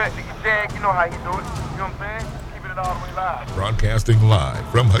Jag, you know how you do it. You know what I'm saying? Keeping it all the way live. Broadcasting live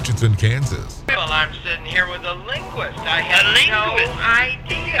from Hutchinson, Kansas. Well, I'm sitting here with a linguist. I had no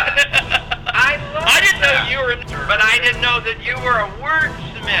idea. I didn't know you were, but I didn't know that you were a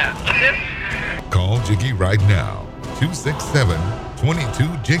wordsmith. Call Jiggy right now.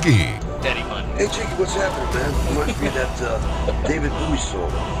 267-22-JIGGY. Steady money. Hey, Jiggy, what's happening, man? Reminds me of that David Bowie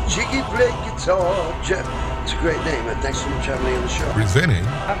song. Jiggy play guitar. It's a great name, man. Thanks so much for having me on the show. Presenting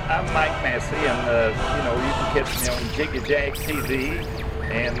I'm Mike Massey, and you can catch me on Jiggy Jag TV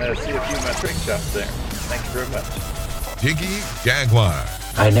and see a few of my trick shots there. Thank you very much. Jiggy Jaguar.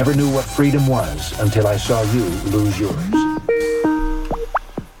 I never knew what freedom was until I saw you lose yours.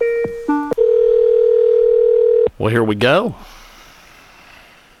 Well, here we go.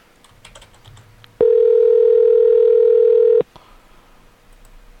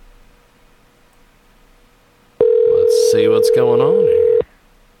 Let's see what's going on here.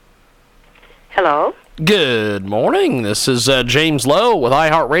 Hello. Good morning. This is James Lowe with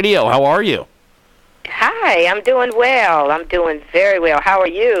iHeartRadio. How are you? Hi, I'm doing well. I'm doing very well. How are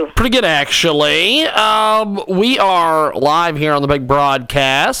you? Pretty good, actually. We are live here on the big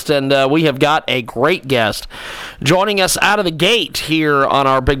broadcast, and we have got a great guest joining us out of the gate here on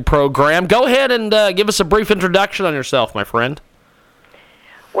our big program. Go ahead and give us a brief introduction on yourself, my friend.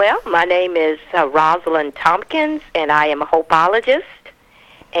 Well, my name is Rosalind Tompkins, and I am a hopeologist,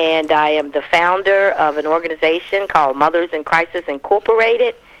 and I am the founder of an organization called Mothers in Crisis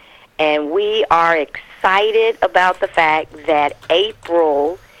Incorporated. And we are excited about the fact that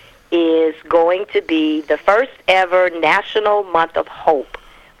April is going to be the first ever National Month of Hope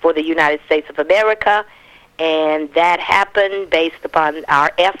for the United States of America. And that happened based upon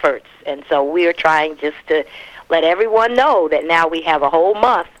our efforts. And so we are trying just to let everyone know that now we have a whole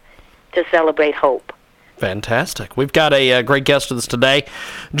month to celebrate hope. Fantastic. We've got a great guest with us today.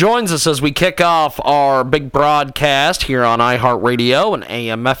 Joins us as we kick off our big broadcast here on iHeartRadio and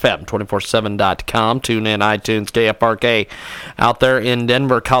AMFM247.com. Tune in, iTunes, KFRK out there in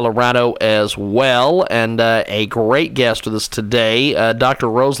Denver, Colorado as well. And a great guest with us today, Dr.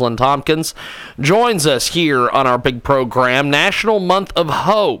 Rosalind Tompkins, joins us here on our big program. National Month of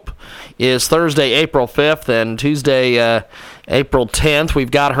Hope is Thursday, April 5th, and Tuesday, April 10th. We've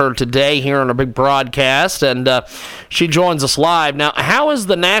got her today here on our big broadcast, and she joins us live. Now, how is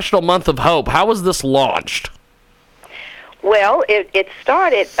the National Month of Hope? How was this launched? Well, it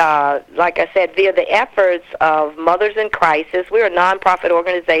started, like I said, via the efforts of Mothers in Crisis. We're a nonprofit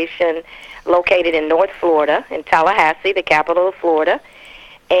organization located in North Florida, in Tallahassee, the capital of Florida.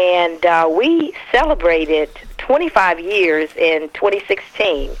 And we celebrated 25 years in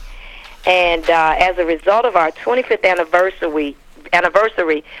 2016. And as a result of our 25th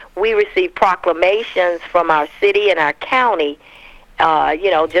anniversary, we received proclamations from our city and our county,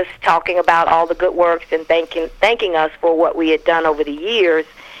 just talking about all the good works and thanking us for what we had done over the years.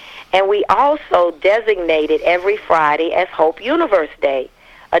 And we also designated every Friday as Hope Universe Day,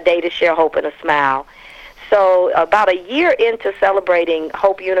 a day to share hope and a smile. So about a year into celebrating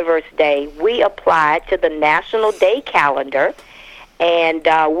Hope Universe Day, we applied to the National Day Calendar. And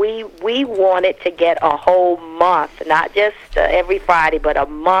we wanted to get a whole month, not just every Friday, but a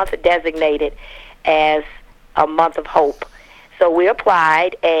month designated as a month of hope. So we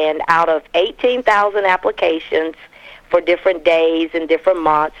applied, and out of 18,000 applications for different days and different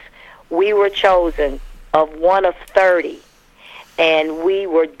months, we were chosen of one of 30. And we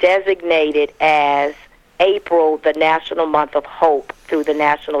were designated as April, the National Month of Hope, through the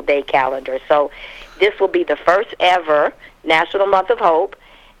National Day Calendar. So this will be the first ever National Month of Hope,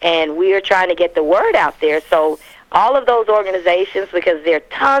 and we are trying to get the word out there. So all of those organizations, because there are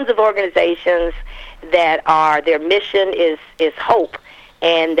tons of organizations that their mission is hope,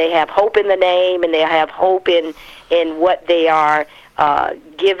 and they have hope in the name, and they have hope in what they are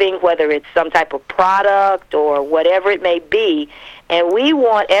giving, whether it's some type of product or whatever it may be. And we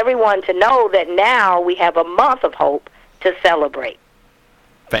want everyone to know that now we have a month of hope to celebrate.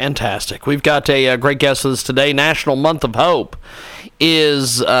 Fantastic. We've got a great guest with us today. National Month of Hope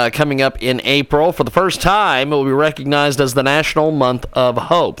is coming up in April. For the first time, it will be recognized as the National Month of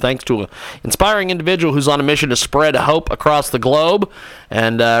Hope, thanks to an inspiring individual who's on a mission to spread hope across the globe,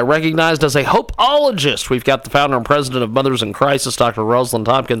 and recognized as a hopeologist. We've got the founder and president of Mothers in Crisis, Dr. Rosalind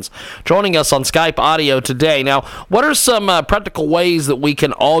Tompkins, joining us on Skype audio today. Now, what are some practical ways that we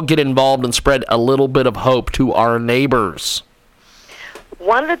can all get involved and spread a little bit of hope to our neighbors?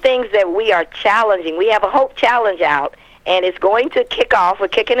 One of the things that we are challenging, we have a Hope Challenge out, and it's going to kick off. We're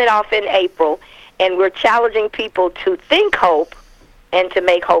kicking it off in April, and we're challenging people to think hope and to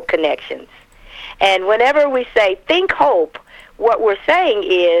make hope connections. And whenever we say think hope, what we're saying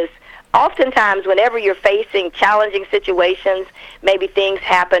is oftentimes, whenever you're facing challenging situations, maybe things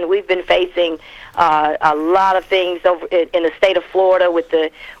happen. We've been facing a lot of things over in the state of Florida with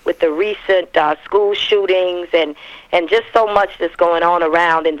the recent school shootings and just so much that's going on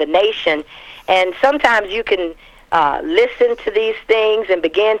around in the nation. And sometimes you can listen to these things and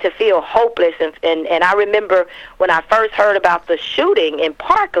begin to feel hopeless. And I remember when I first heard about the shooting in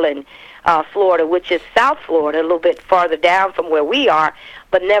Parkland, Florida, which is South Florida, a little bit farther down from where we are.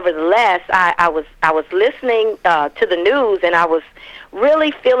 But nevertheless, I was listening to the news, and I was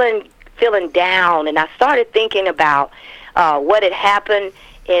really feeling down. And I started thinking about what had happened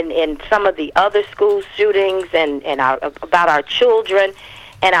in some of the other school shootings and about our children.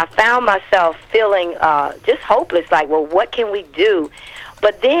 And I found myself feeling just hopeless, like, well, what can we do?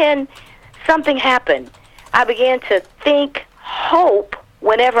 But then something happened. I began to think hope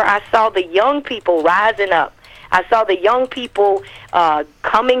whenever I saw the young people rising up. I saw the young people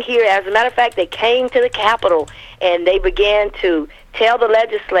coming here. As a matter of fact, they came to the Capitol, and they began to tell the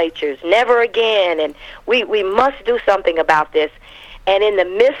legislatures, never again, and we must do something about this. And in the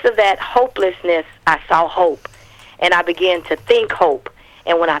midst of that hopelessness, I saw hope, and I began to think hope.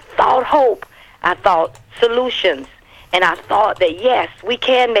 And when I thought hope, I thought solutions. And I thought that, yes, we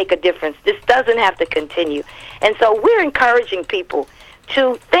can make a difference. This doesn't have to continue. And so we're encouraging people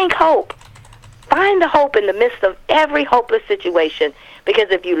to think hope. Find the hope in the midst of every hopeless situation,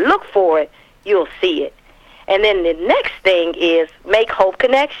 because if you look for it, you'll see it. And then the next thing is make hope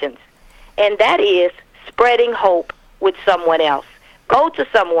connections. And that is spreading hope with someone else. Go to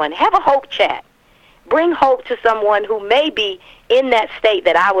someone. Have a hope chat. Bring hope to someone who may be in that state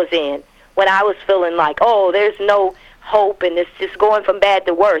that I was in when I was feeling like, oh, there's no hope and it's just going from bad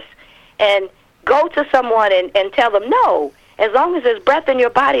to worse. And go to someone and tell them, no, as long as there's breath in your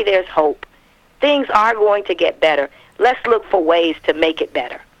body, there's hope. Things are going to get better. Let's look for ways to make it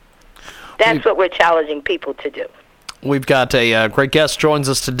better. That's what we're challenging people to do. We've got a great guest joins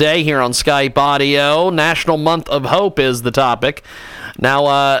us today here on Skype Audio. National Month of Hope is the topic.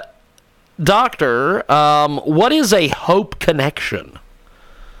 Now, Doctor, what is a hope connection?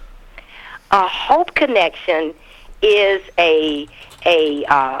 A hope connection is a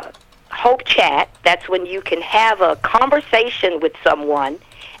hope chat. That's when you can have a conversation with someone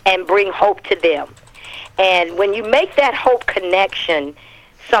and bring hope to them. And when you make that hope connection,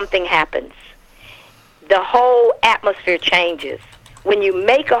 something happens. The whole atmosphere changes. When you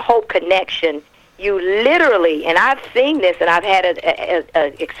make a hope connection, you literally, and I've seen this, and I've had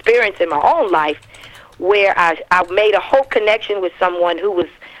an experience in my own life where I made a hope connection with someone who was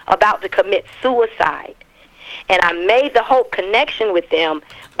about to commit suicide. And I made the hope connection with them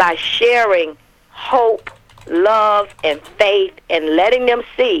by sharing hope, love, and faith, and letting them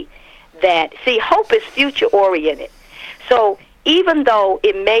see that, hope is future-oriented. So even though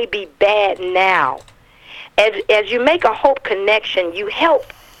it may be bad now, as you make a hope connection, you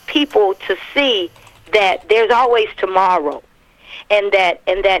help people to see that there's always tomorrow, and that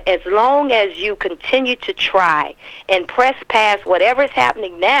as long as you continue to try and press past whatever's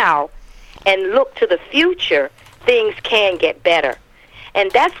happening now and look to the future, things can get better. And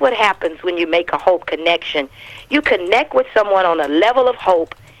that's what happens when you make a hope connection. You connect with someone on a level of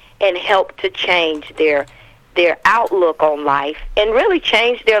hope and help to change their outlook on life and really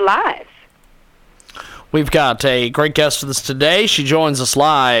change their lives. We've got a great guest with us today. She joins us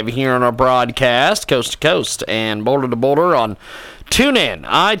live here on our broadcast, coast to coast and border to border on TuneIn,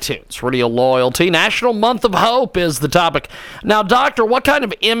 iTunes, Radio Loyalty. National Month of Hope is the topic. Now, Doctor, what kind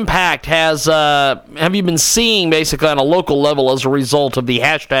of impact have you been seeing basically on a local level as a result of the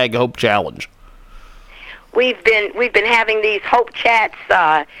hashtag Hope Challenge? We've been having these hope chats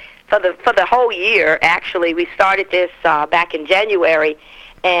for the whole year. Actually, we started this back in January.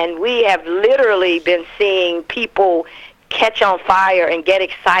 And we have literally been seeing people catch on fire and get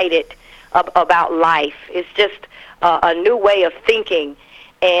excited about life. It's just a new way of thinking.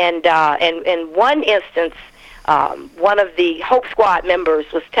 And in one instance, one of the Hope Squad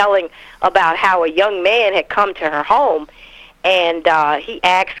members was telling about how a young man had come to her home, and he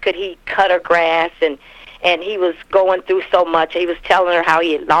asked could he cut her grass, and he was going through so much. He was telling her how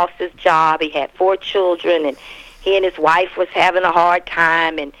he had lost his job. He had 4 children, and he and his wife was having a hard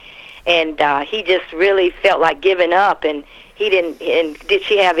time, and he just really felt like giving up. And he didn't. And did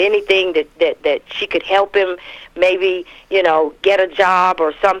she have anything that she could help him? Maybe get a job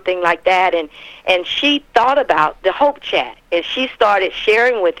or something like that. And she thought about the Hope Chat, and she started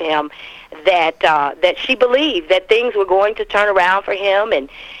sharing with him that she believed that things were going to turn around for him,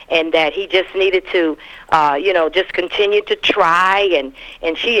 and that he just needed to just continue to try.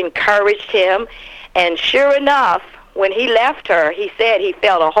 And she encouraged him. And sure enough, when he left her, he said he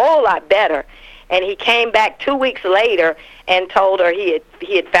felt a whole lot better. And he came back 2 weeks later and told her he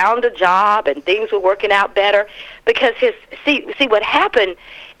had found a job and things were working out better. Because see what happened,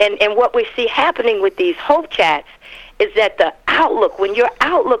 and what we see happening with these hope chats is that the outlook, when your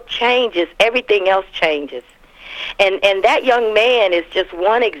outlook changes, everything else changes. And that young man is just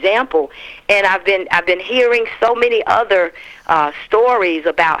one example. And I've been hearing so many other stories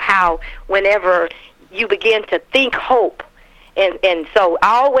about how whenever you begin to think hope, and so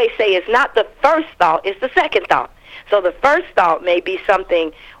I always say it's not the first thought, it's the second thought. So the first thought may be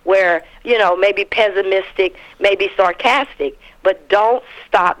something where, maybe pessimistic, maybe sarcastic, but don't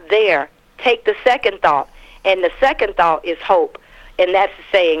stop there. Take the second thought, and the second thought is hope. And that's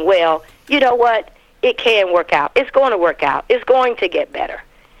saying, well, you know what? It can work out. It's going to work out. It's going to get better.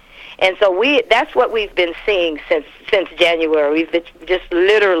 And so that's what we've been seeing since January. We've been just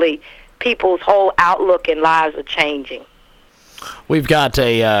literally, people's whole outlook and lives are changing. We've got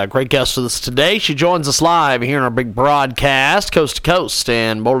a great guest with us today. She joins us live here in our big broadcast, coast to coast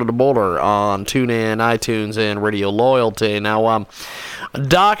and border to border on TuneIn, iTunes, and Radio Loyalty. Now,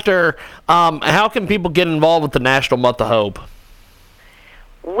 Doctor, how can people get involved with the National Month of Hope?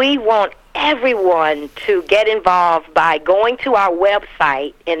 We want everyone to get involved by going to our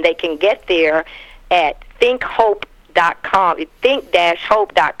website, and they can get there at thinkhope.com,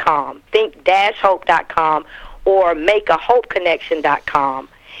 think-hope.com, think-hope.com, or makeahopeconnection.com.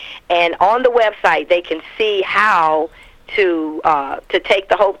 And on the website, they can see how to take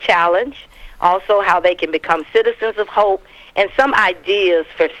the Hope Challenge, also how they can become citizens of hope, and some ideas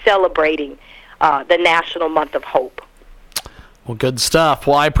for celebrating the National Month of Hope. Well, good stuff.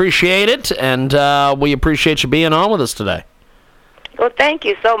 Well, I appreciate it, and we appreciate you being on with us today. Well, thank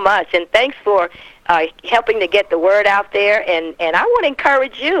you so much, and thanks for helping to get the word out there. And I want to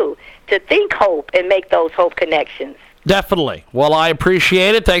encourage you to think hope and make those hope connections. Definitely. Well, I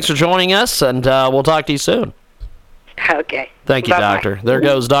appreciate it. Thanks for joining us, and we'll talk to you soon. Okay. Thank you, Bye-bye. Doctor. There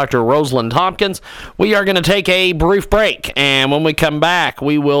goes Dr. Rosalind Tompkins. We are going to take a brief break, and when we come back,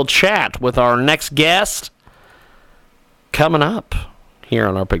 we will chat with our next guest coming up here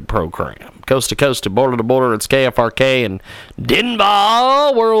on our big program. Coast to coast and border to border, it's KFRK and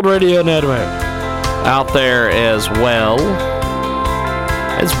Denver World Radio Network. Out there as well.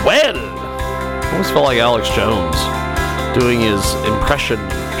 I always feel like Alex Jones doing his impression,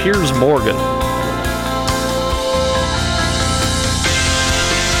 Piers Morgan.